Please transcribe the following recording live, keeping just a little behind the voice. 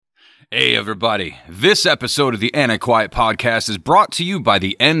Hey everybody, this episode of the Anti-Quiet Podcast is brought to you by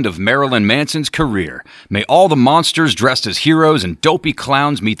the end of Marilyn Manson's career. May all the monsters dressed as heroes and dopey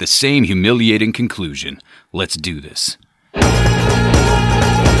clowns meet the same humiliating conclusion. Let's do this.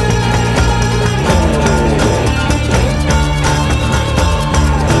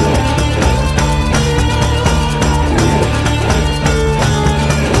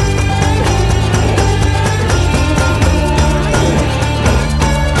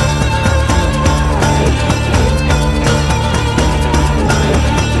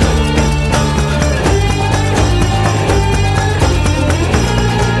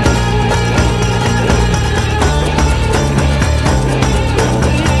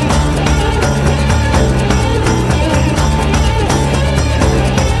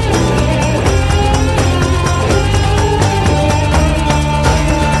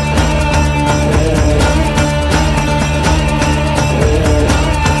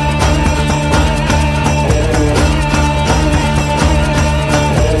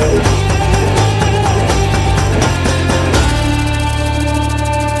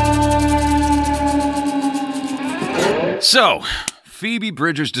 So, Phoebe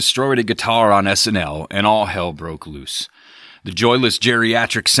Bridgers destroyed a guitar on SNL, and all hell broke loose. The joyless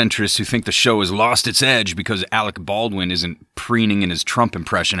geriatric centrists who think the show has lost its edge because Alec Baldwin isn't preening in his Trump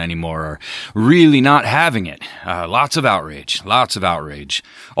impression anymore are really not having it. Lots of outrage.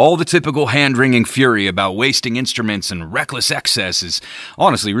 All the typical hand-wringing fury about wasting instruments and reckless excess is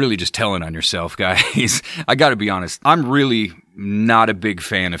honestly really just telling on yourself, guys. I gotta be honest, I'm really not a big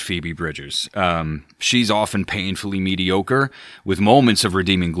fan of Phoebe Bridgers. She's often painfully mediocre, with moments of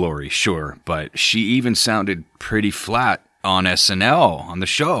redeeming glory, sure, but she even sounded pretty flat on SNL, on the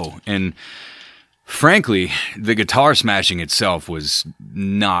show, and frankly, the guitar smashing itself was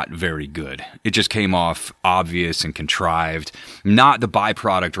not very good. It just came off obvious and contrived, not the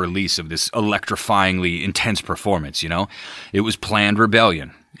byproduct release of this electrifyingly intense performance, you know? It was planned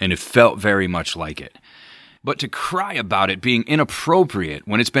rebellion, and it felt very much like it. But to cry about it being inappropriate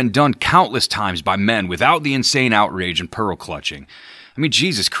when it's been done countless times by men without the insane outrage and pearl clutching, I mean,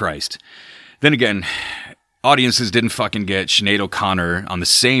 Jesus Christ. Then again, audiences didn't fucking get Sinead O'Connor on the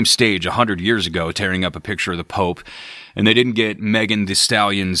same stage 100 years ago tearing up a picture of the Pope, and they didn't get Megan Thee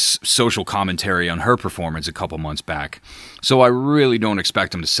Stallion's social commentary on her performance a couple months back. So I really don't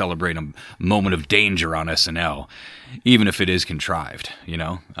expect them to celebrate a moment of danger on SNL, even if it is contrived, you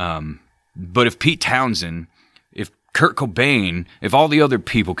know? But if Pete Townsend, if Kurt Cobain, if all the other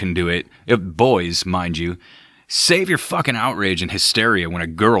people can do it, if boys, mind you, save your fucking outrage and hysteria when a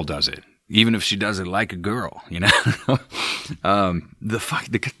girl does it. Even if she does it like a girl, you know?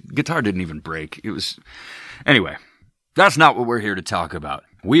 The guitar didn't even break. It was... Anyway, that's not what we're here to talk about.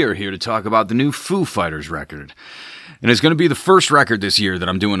 We are here to talk about the new Foo Fighters record. And it's going to be the first record this year that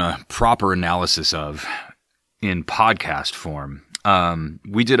I'm doing a proper analysis of in podcast form.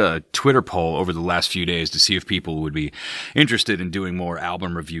 We did a Twitter poll over the last few days to see if people would be interested in doing more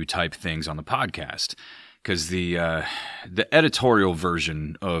album review type things on the podcast. Because the editorial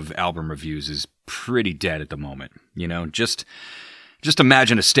version of album reviews is pretty dead at the moment. You know, just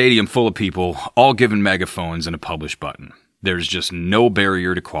imagine a stadium full of people all given megaphones and a publish button. There's just no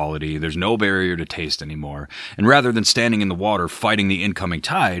barrier to quality. There's no barrier to taste anymore. And rather than standing in the water fighting the incoming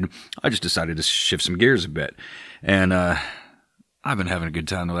tide, I just decided to shift some gears a bit. And I've been having a good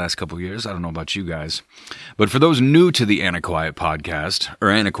time the last couple of years. I don't know about you guys. But for those new to the Anti-Quiet podcast, or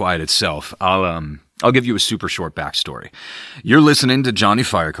Anti-Quiet itself, I'll give you a super short backstory. You're listening to Johnny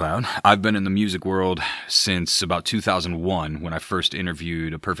Firecloud. I've been in the music world since about 2001 when I first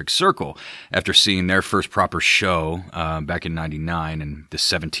interviewed A Perfect Circle after seeing their first proper show back in 99 and the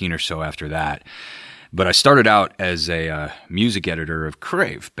 17 or so after that. But I started out as a music editor of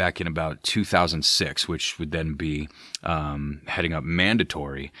Crave back in about 2006, which would then be heading up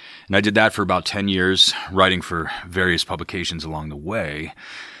Mandatory. And I did that for about 10 years, writing for various publications along the way.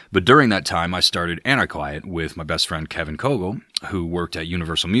 But during that time, I started Anti-Quiet with my best friend Kevin Kogel, who worked at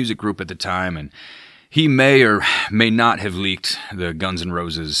Universal Music Group at the time, and he may or may not have leaked the Guns N'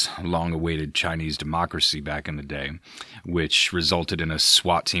 Roses' long-awaited Chinese Democracy back in the day, which resulted in a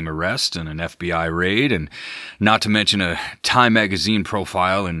SWAT team arrest and an FBI raid, and not to mention a Time magazine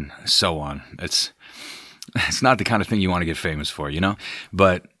profile and so on. It's not the kind of thing you want to get famous for, you know?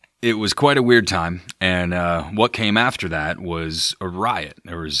 But it was quite a weird time, and what came after that was a riot.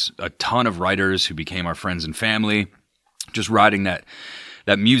 There was a ton of writers who became our friends and family, just riding that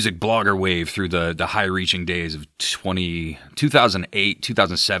music blogger wave through the high-reaching days of 2008,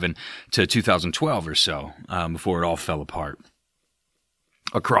 2007 to 2012 or so, before it all fell apart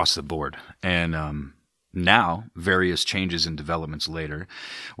across the board. And Now, various changes and developments later,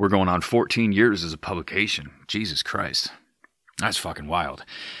 we're going on 14 years as a publication. Jesus Christ. That's fucking wild.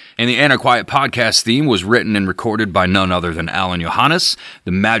 And the Anna Quiet podcast theme was written and recorded by none other than Alan Johannes,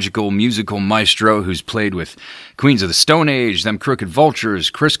 the magical musical maestro who's played with Queens of the Stone Age, Them Crooked Vultures,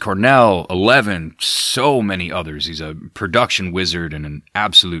 Chris Cornell, 11, so many others. He's a production wizard and an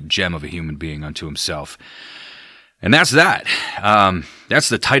absolute gem of a human being unto himself. And that's that. That's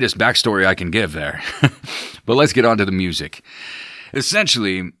the tightest backstory I can give there. But let's get on to the music.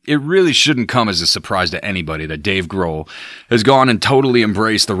 Essentially, it really shouldn't come as a surprise to anybody that Dave Grohl has gone and totally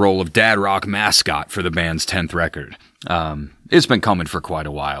embraced the role of dad rock mascot for the band's 10th record. It's been coming for quite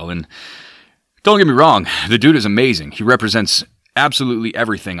a while, and don't get me wrong, the dude is amazing. He represents absolutely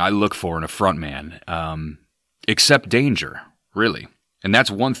everything I look for in a frontman, except danger, really. And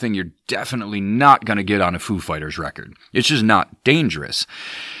that's one thing you're definitely not going to get on a Foo Fighters record. It's just not dangerous.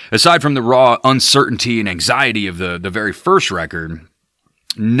 Aside from the raw uncertainty and anxiety of the very first record,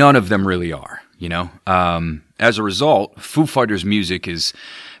 none of them really are, you know? As a result, Foo Fighters music is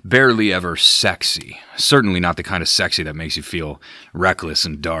barely ever sexy. Certainly not the kind of sexy that makes you feel reckless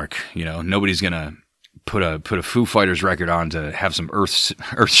and dark, you know? Nobody's going to put a Foo Fighters record on to have some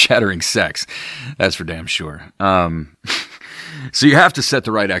earth-shattering sex. That's for damn sure. So you have to set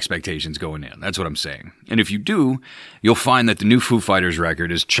the right expectations going in. That's what I'm saying. And if you do, you'll find that the new Foo Fighters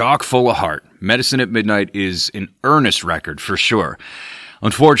record is chock full of heart. Medicine at Midnight is an earnest record for sure.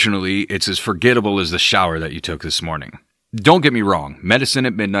 Unfortunately, it's as forgettable as the shower that you took this morning. Don't get me wrong, Medicine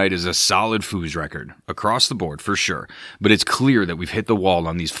at Midnight is a solid Foos record, across the board for sure. But it's clear that we've hit the wall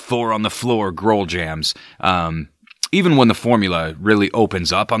on these four-on-the-floor Grohl jams. Even when the formula really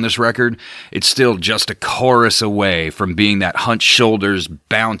opens up on this record, it's still just a chorus away from being that hunched shoulders,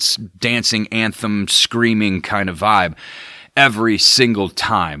 bounce, dancing anthem, screaming kind of vibe every single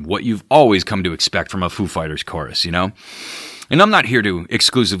time. What you've always come to expect from a Foo Fighters chorus, you know? And I'm not here to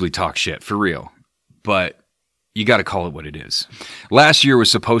exclusively talk shit, for real. But you got to call it what it is. Last year was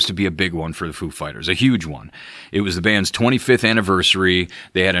supposed to be a big one for the Foo Fighters, a huge one. It was the band's 25th anniversary.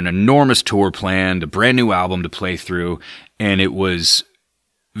 They had an enormous tour planned, a brand new album to play through, and it was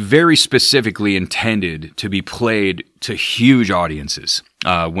very specifically intended to be played to huge audiences.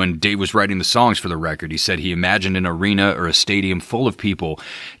 When Dave was writing the songs for the record, he said he imagined an arena or a stadium full of people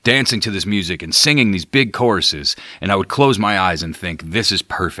dancing to this music and singing these big choruses, and I would close my eyes and think, this is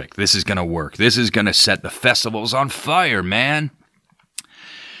perfect, this is going to work, this is going to set the festivals on fire, man.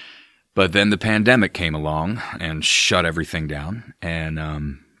 But then the pandemic came along and shut everything down, and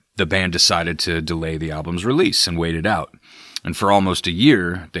the band decided to delay the album's release and wait it out. And for almost a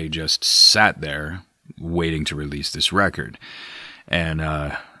year, they just sat there waiting to release this record. And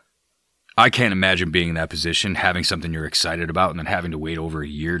I can't imagine being in that position, having something you're excited about, and then having to wait over a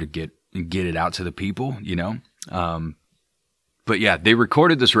year to get it out to the people, you know? But yeah, they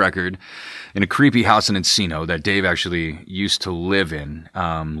recorded this record in a creepy house in Encino that Dave actually used to live in,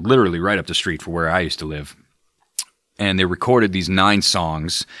 literally right up the street from where I used to live. And they recorded these 9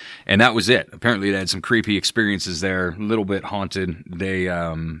 songs, and that was it. Apparently they had some creepy experiences there, a little bit haunted. They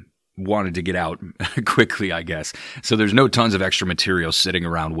wanted to get out quickly, I guess. So there's no tons of extra material sitting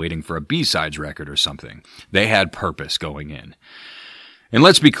around waiting for a B-sides record or something. They had purpose going in. And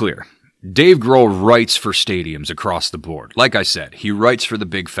let's be clear, Dave Grohl writes for stadiums across the board. Like I said, he writes for the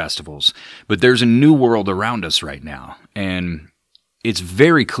big festivals. But there's a new world around us right now, and it's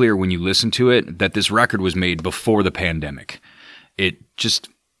very clear when you listen to it that this record was made before the pandemic.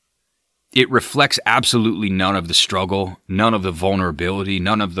 It reflects absolutely none of the struggle, none of the vulnerability,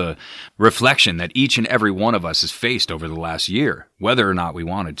 none of the reflection that each and every one of us has faced over the last year, whether or not we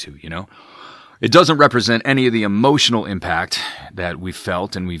wanted to, you know? It doesn't represent any of the emotional impact that we've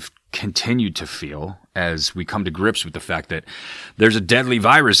felt and we've continued to feel as we come to grips with the fact that there's a deadly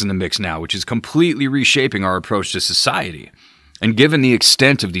virus in the mix now, which is completely reshaping our approach to society. And given the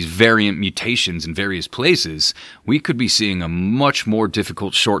extent of these variant mutations in various places, we could be seeing a much more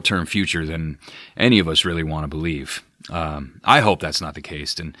difficult short-term future than any of us really want to believe. I hope that's not the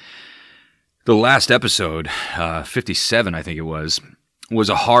case. And the last episode, 57, I think it was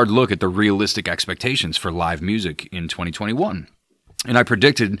a hard look at the realistic expectations for live music in 2021. And I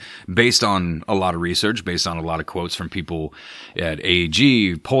predicted, based on a lot of research, based on a lot of quotes from people at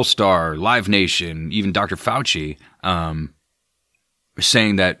AEG, Polestar, Live Nation, even Dr. Fauci,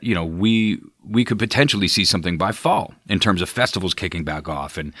 saying that, you know, we could potentially see something by fall in terms of festivals kicking back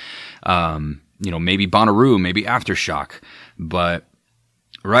off and, you know, maybe Bonnaroo, maybe Aftershock. But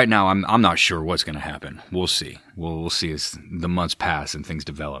right now, I'm not sure what's going to happen. We'll see. We'll see as the months pass and things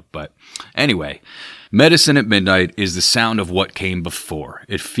develop. But anyway, Medicine at Midnight is the sound of what came before.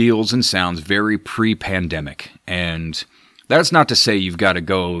 It feels and sounds very pre-pandemic. And that's not to say you've got to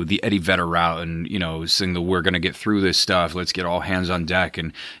go the Eddie Vedder route and, sing the we're going to get through this stuff. Let's get all hands on deck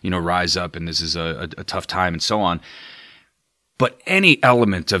and, rise up and this is a tough time and so on. But any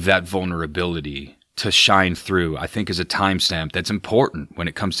element of that vulnerability to shine through, I think, is a timestamp that's important when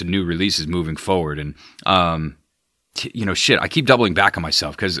it comes to new releases moving forward. And, I keep doubling back on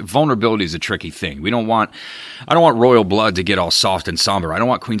myself because vulnerability is a tricky thing. I don't want Royal Blood to get all soft and somber. I don't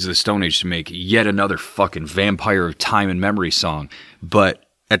want Queens of the Stone Age to make yet another fucking Vampire of Time and Memory song. But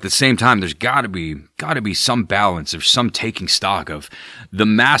at the same time, there's gotta be some balance or some taking stock of the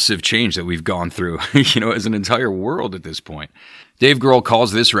massive change that we've gone through, as an entire world at this point. Dave Grohl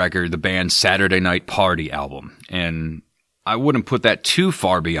calls this record the band's Saturday Night Party album, and I wouldn't put that too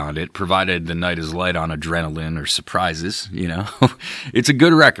far beyond it, provided the night is light on adrenaline or surprises, It's a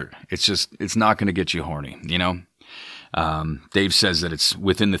good record. It's not going to get you horny, Dave says that it's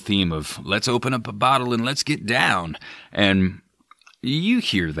within the theme of let's open up a bottle and let's get down. And you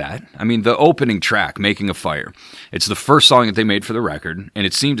hear that. I mean, the opening track, Making a Fire, it's the first song that they made for the record, and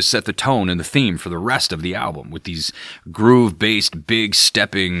it seemed to set the tone and the theme for the rest of the album with these groove-based, big,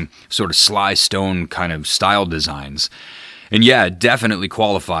 stepping, sort of Sly Stone kind of style designs. And yeah, it definitely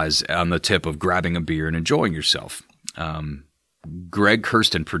qualifies on the tip of grabbing a beer and enjoying yourself. Greg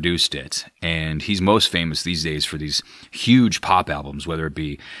Kurstin produced it, and he's most famous these days for these huge pop albums, whether it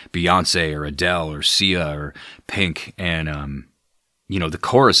be Beyonce or Adele or Sia or Pink, and the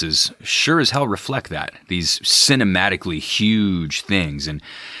choruses sure as hell reflect that. These cinematically huge things. And,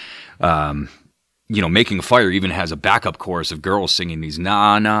 Making a Fire even has a backup chorus of girls singing these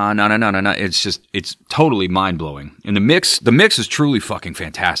na, na, na, na, na, na, na. It's totally mind-blowing. And the mix is truly fucking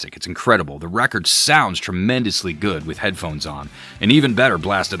fantastic. It's incredible. The record sounds tremendously good with headphones on, and even better,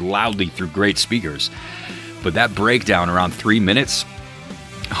 blasted loudly through great speakers. But that breakdown around 3 minutes,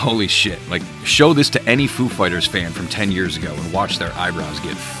 holy shit. Like, show this to any Foo Fighters fan from 10 years ago and watch their eyebrows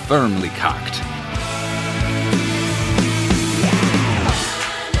get firmly cocked.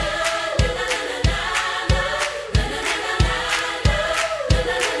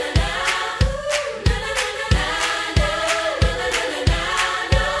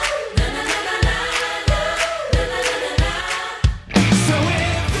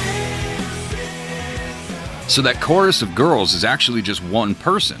 So that chorus of girls is actually just one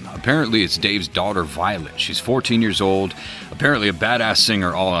person. Apparently it's Dave's daughter, Violet. She's 14 years old, apparently a badass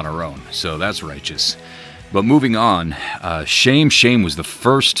singer all on her own, so that's righteous. But moving on, Shame, Shame was the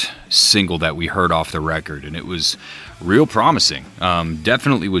first single that we heard off the record, and it was real promising.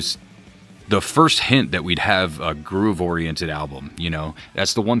 Definitely was the first hint that we'd have a groove-oriented album,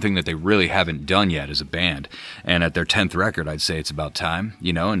 That's the one thing that they really haven't done yet as a band. And at their 10th record, I'd say it's about time,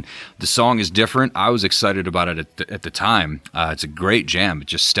 And the song is different. I was excited about it at the time. It's a great jam. It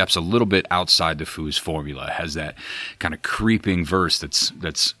just steps a little bit outside the Foo's formula. It has that kind of creeping verse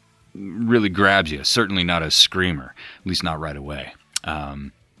that's really grabs you. Certainly not a screamer, at least not right away. I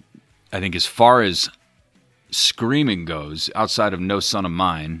think as far as screaming goes, outside of No Son of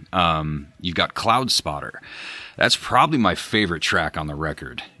Mine, you've got Cloud Spotter. That's probably my favorite track on the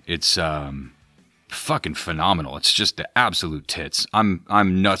record. It's fucking phenomenal. It's just the absolute tits. I'm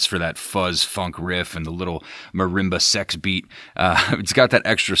nuts for that fuzz funk riff and the little marimba sex beat. It's got that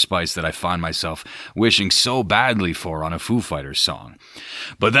extra spice that I find myself wishing so badly for on a Foo Fighters song.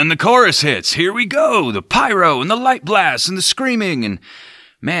 But then the chorus hits. Here we go. The pyro and the light blast and the screaming. And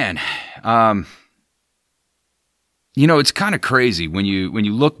man, it's kind of crazy when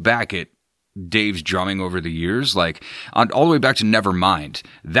you look back at Dave's drumming over the years, like all the way back to Nevermind.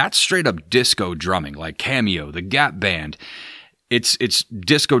 That's straight up disco drumming, like Cameo, the Gap Band. It's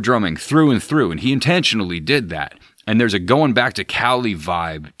disco drumming through and through, and he intentionally did that. And there's a going back to Cowley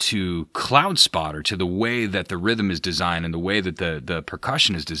vibe to Cloud Spotter, to the way that the rhythm is designed and the way that the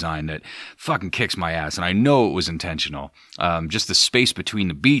percussion is designed that fucking kicks my ass. And I know it was intentional. Just the space between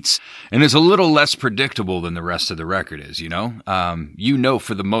the beats. And it's a little less predictable than the rest of the record is,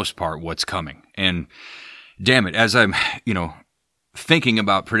 for the most part what's coming. And damn it, as I'm, thinking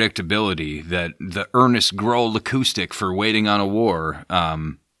about predictability, that the Ernest Grohl acoustic for Waiting on a War,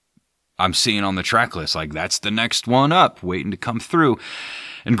 I'm seeing on the track list, like that's the next one up, waiting to come through.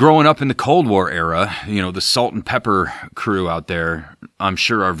 And growing up in the Cold War era, the Salt and Pepper crew out there, I'm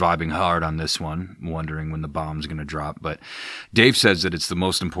sure are vibing hard on this one, wondering when the bomb's going to drop. But Dave says that it's the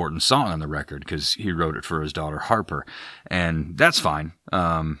most important song on the record because he wrote it for his daughter Harper. And that's fine.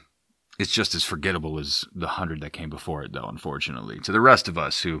 It's just as forgettable as the 100 that came before it, though, unfortunately. To the rest of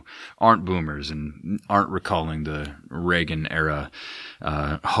us who aren't boomers and aren't recalling the Reagan-era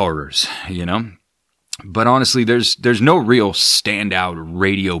horrors, you know? But honestly, there's no real standout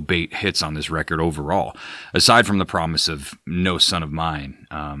radio bait hits on this record overall, aside from the promise of No Son of Mine,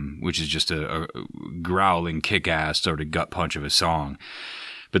 which is just a growling, kick-ass sort of gut punch of a song.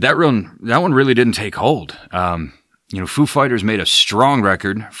 But that one really didn't take hold. Foo Fighters made a strong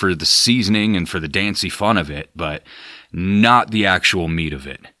record for the seasoning and for the dancey fun of it, but not the actual meat of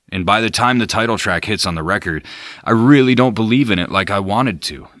it. And by the time the title track hits on the record, I really don't believe in it like I wanted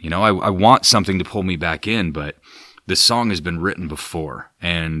to. I want something to pull me back in, but this song has been written before.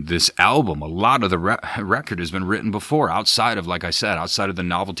 And this album, a lot of the record has been written before, outside of, like I said, outside of the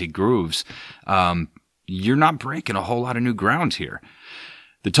novelty grooves. You're not breaking a whole lot of new ground here.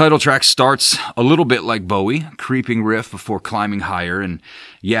 The title track starts a little bit like Bowie, creeping riff before climbing higher, and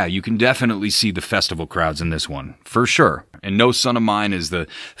yeah, you can definitely see the festival crowds in this one, for sure. And No Son of Mine is the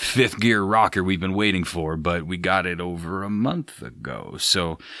fifth gear rocker we've been waiting for, but we got it over a month ago,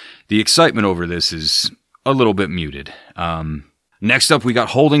 so the excitement over this is a little bit muted. Next up, we got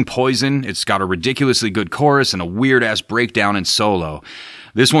Holding Poison. It's got a ridiculously good chorus and a weird-ass breakdown and solo.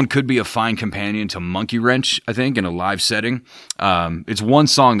 This one could be a fine companion to Monkey Wrench, I think, in a live setting. It's one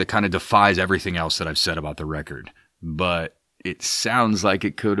song that kind of defies everything else that I've said about the record. But it sounds like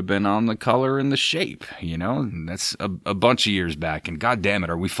it could have been on The Color and the Shape, And that's a bunch of years back. And God damn it,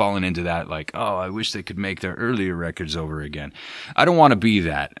 are we falling into that like, oh, I wish they could make their earlier records over again. I don't want to be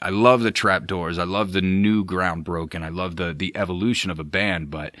that. I love the Trapdoors. I love the new ground broken. I love the evolution of a band.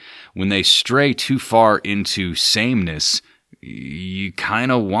 But when they stray too far into sameness, you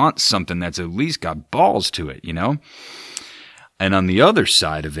kind of want something that's at least got balls to it, And on the other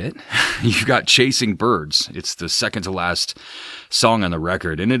side of it, you've got Chasing Birds. It's the second to last song on the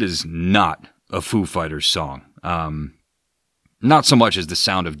record, and it is not a Foo Fighters song. Not so much as the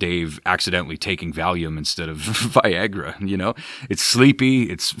sound of Dave accidentally taking Valium instead of Viagra, It's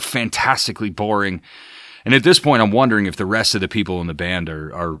sleepy, it's fantastically boring. And at this point, I'm wondering if the rest of the people in the band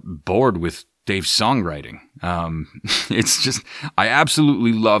are bored with Dave's songwriting. It's just, I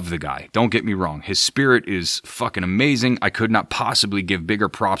absolutely love the guy. Don't get me wrong. His spirit is fucking amazing. I could not possibly give bigger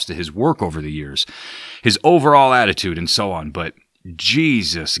props to his work over the years, his overall attitude and so on. But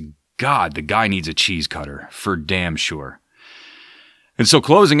Jesus God, the guy needs a cheese cutter for damn sure. And so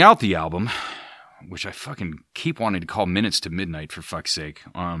closing out the album, which I fucking keep wanting to call Minutes to Midnight for fuck's sake.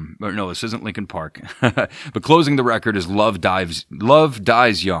 But no, this isn't Linkin Park. But closing the record is Love Dies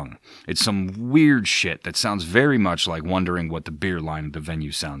Young. It's some weird shit that sounds very much like wondering what the beer line at the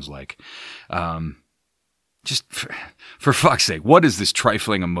venue sounds like. Just for fuck's sake, what is this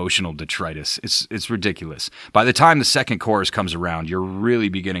trifling emotional detritus? It's ridiculous. By the time the second chorus comes around, you're really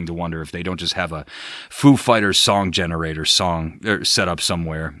beginning to wonder if they don't just have a Foo Fighters song generator set up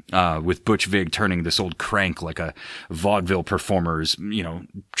somewhere, with Butch Vig turning this old crank like a vaudeville performer's,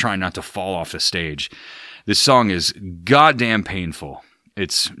 trying not to fall off the stage. This song is goddamn painful.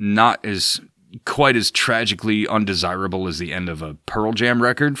 It's not quite as tragically undesirable as the end of a Pearl Jam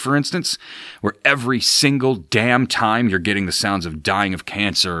record, for instance, where every single damn time you're getting the sounds of dying of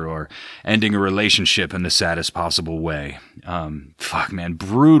cancer or ending a relationship in the saddest possible way. Fuck, man,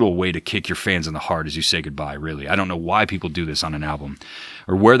 brutal way to kick your fans in the heart as you say goodbye, really. I don't know why people do this on an album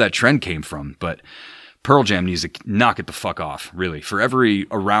or where that trend came from, but Pearl Jam needs to knock it the fuck off, really. For every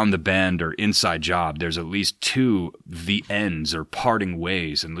around the bend or inside job, there's at least two the ends or parting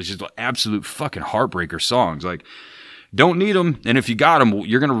ways, and it's just absolute fucking heartbreaker songs. Like, don't need them, and if you got them,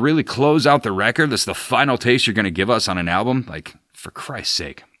 you're going to really close out the record? That's the final taste you're going to give us on an album? Like, for Christ's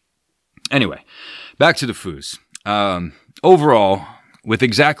sake. Anyway, back to the Foos. Overall, with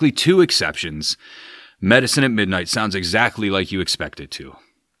exactly two exceptions, Medicine at Midnight sounds exactly like you expect it to.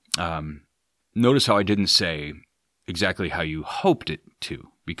 Notice how I didn't say exactly how you hoped it to,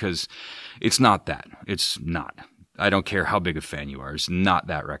 because it's not that. It's not. I don't care how big a fan you are. It's not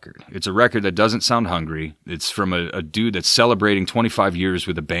that record. It's a record that doesn't sound hungry. It's from a dude that's celebrating 25 years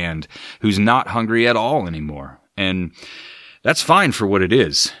with a band who's not hungry at all anymore. And that's fine for what it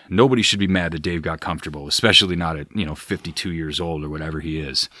is. Nobody should be mad that Dave got comfortable, especially not at, 52 years old or whatever he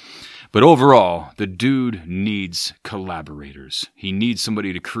is. But overall, the dude needs collaborators. He needs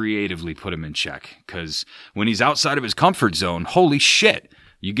somebody to creatively put him in check. Because when he's outside of his comfort zone, holy shit,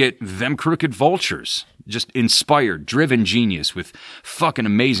 you get them crooked vultures. Just inspired, driven genius with fucking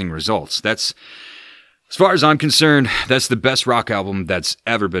amazing results. That's, as far as I'm concerned, that's the best rock album that's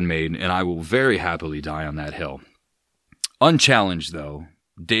ever been made, and I will very happily die on that hill. Unchallenged, though,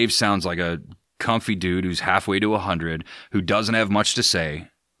 Dave sounds like a comfy dude who's halfway to 100, who doesn't have much to say,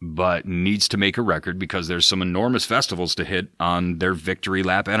 but needs to make a record because there's some enormous festivals to hit on their Victory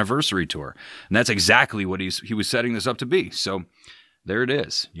Lap anniversary tour. And that's exactly what he was setting this up to be. So there it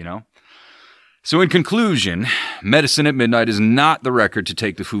is, you know. So in conclusion, Medicine at Midnight is not the record to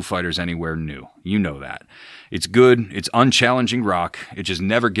take the Foo Fighters anywhere new. You know that. It's good. It's unchallenging rock. It just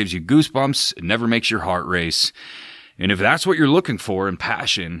never gives you goosebumps. It never makes your heart race. And if that's what you're looking for in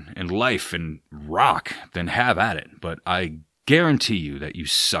passion and life and rock, then have at it. But I guarantee you that you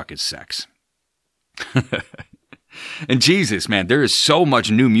suck at sex. And Jesus, man, there is so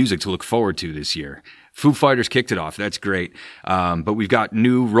much new music to look forward to this year. Foo Fighters kicked it off. That's great. But we've got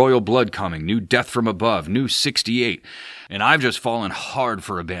new Royal Blood coming, new Death from Above, new 68. And I've just fallen hard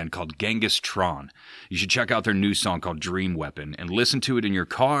for a band called Genghis Tron. You should check out their new song called Dream Weapon and listen to it in your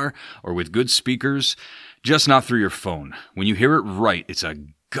car or with good speakers, just not through your phone. When you hear it right, it's a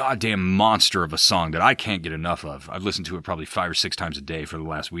goddamn monster of a song that I can't get enough of. I've listened to it probably 5 or 6 times a day for the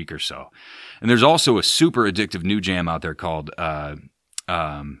last week or so. And there's also a super addictive new jam out there called, I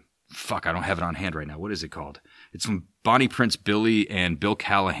don't have it on hand right now. What is it called? It's from Bonnie Prince Billy and Bill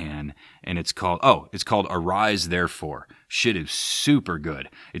Callahan, and it's called Arise Therefore. Shit is super good.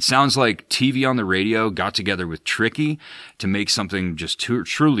 It sounds like TV on the radio got together with Tricky to make something just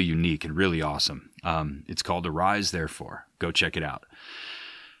truly unique and really awesome. It's called Arise Therefore. Go check it out.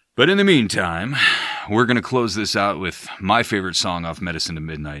 But in the meantime, we're going to close this out with my favorite song off Medicine at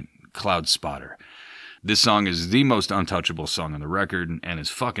Midnight, Cloud Spotter. This song is the most untouchable song on the record and is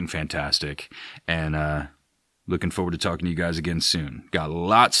fucking fantastic. And looking forward to talking to you guys again soon. Got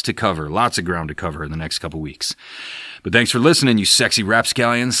lots to cover, lots of ground to cover in the next couple weeks. But thanks for listening, you sexy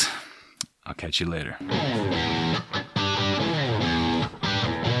rapscallions. I'll catch you later.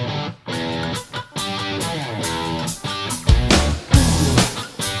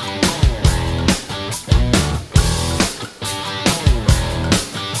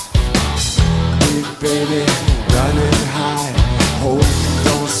 Baby, running high. Hope you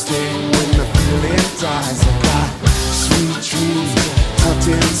don't sting when the feeling dies. I got sweet dreams tucked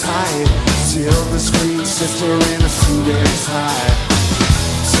in tight. Silver screen sister in a suit and tie.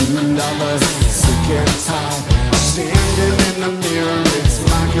 2 lovers sick and tired. Standing in the mirror, it's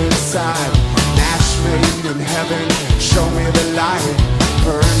my good side. Match made in heaven, show me the light.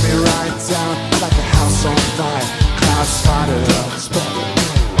 Burn me right down like a house on fire. Cloud spotted up, spotted.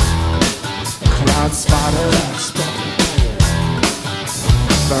 Cloud spotter,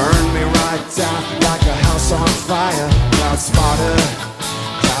 burn me right down like a house on fire. Cloud spotter,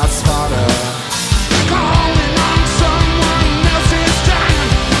 calling on someone else's time.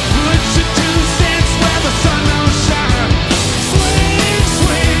 Put your 2 cents where the sun don't shine. Swing,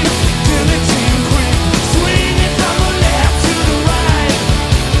 swing, guillotine queen. Swing it from the left to the right.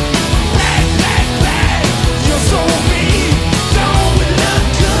 Back, back, back, you're so mean. Don't we look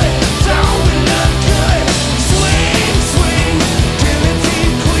good? Don't we look good? Swing, swing,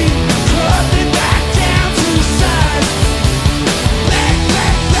 guillotine queen. Cut me back down to the side. Back,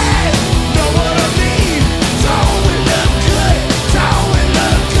 back, back, know what I mean? Don't we look good? Don't we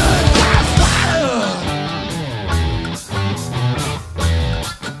look good? Cloud spotter.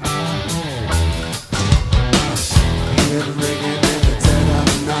 Head ringing in the dead of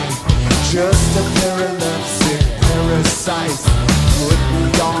night. Just a paralytic parasite. Put me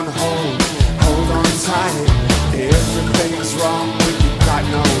on hold on tight. Everything's wrong when you got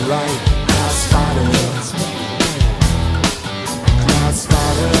no right.